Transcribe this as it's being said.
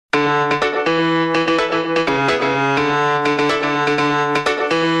Read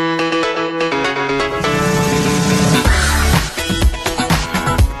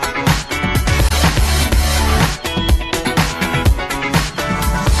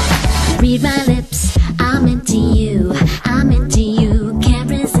my lips, I'm into you, I'm into you, can't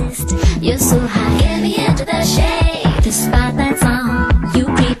resist, you're so high. Get me into the shade, the spotlight's on, you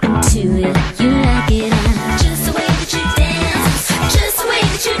creep into it, you like it, and just the way that you dance, just the way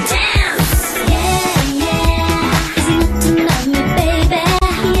that you dance. Yeah, yeah, is enough to love me, baby.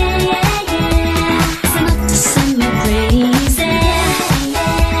 Yeah, yeah, yeah, is enough to send me crazy. Yeah,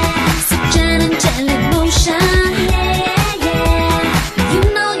 yeah, such an angelic motion.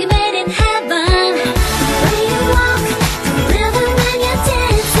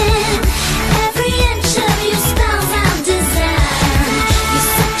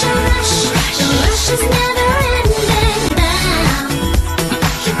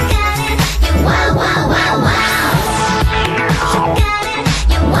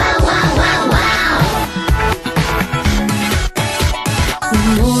 The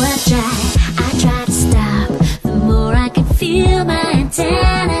more I try to stop, the more I can feel my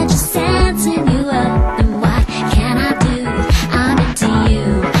antenna just sensing you up. And what can I do? I'm into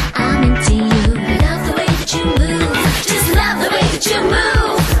you, I'm into you. Love the way that you move, just love the way that you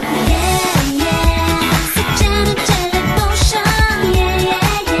move. Yeah, yeah, such an angelic motion. Yeah,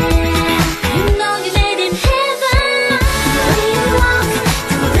 yeah, yeah, you know you're made in heaven. The way you walk,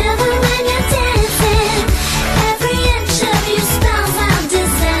 the rhythm when you're dancing, every inch of you spells out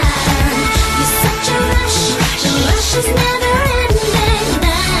desire. You're such a rush, the rush is never ending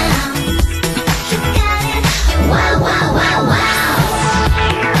now. You got it, wow, wow, wow, wow.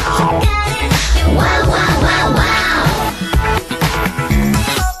 You got it, wow, wow, wow, wow.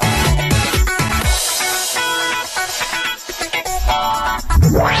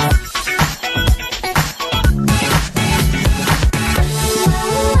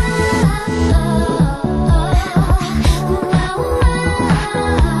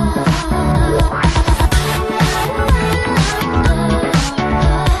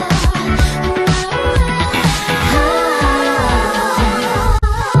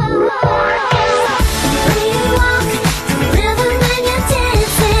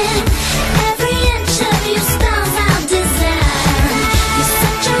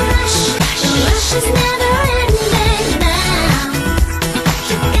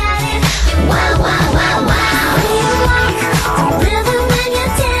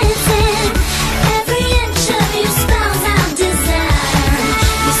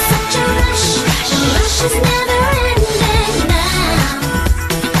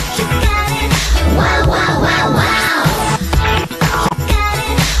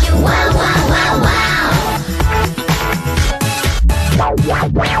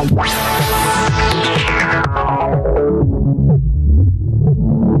 Wow.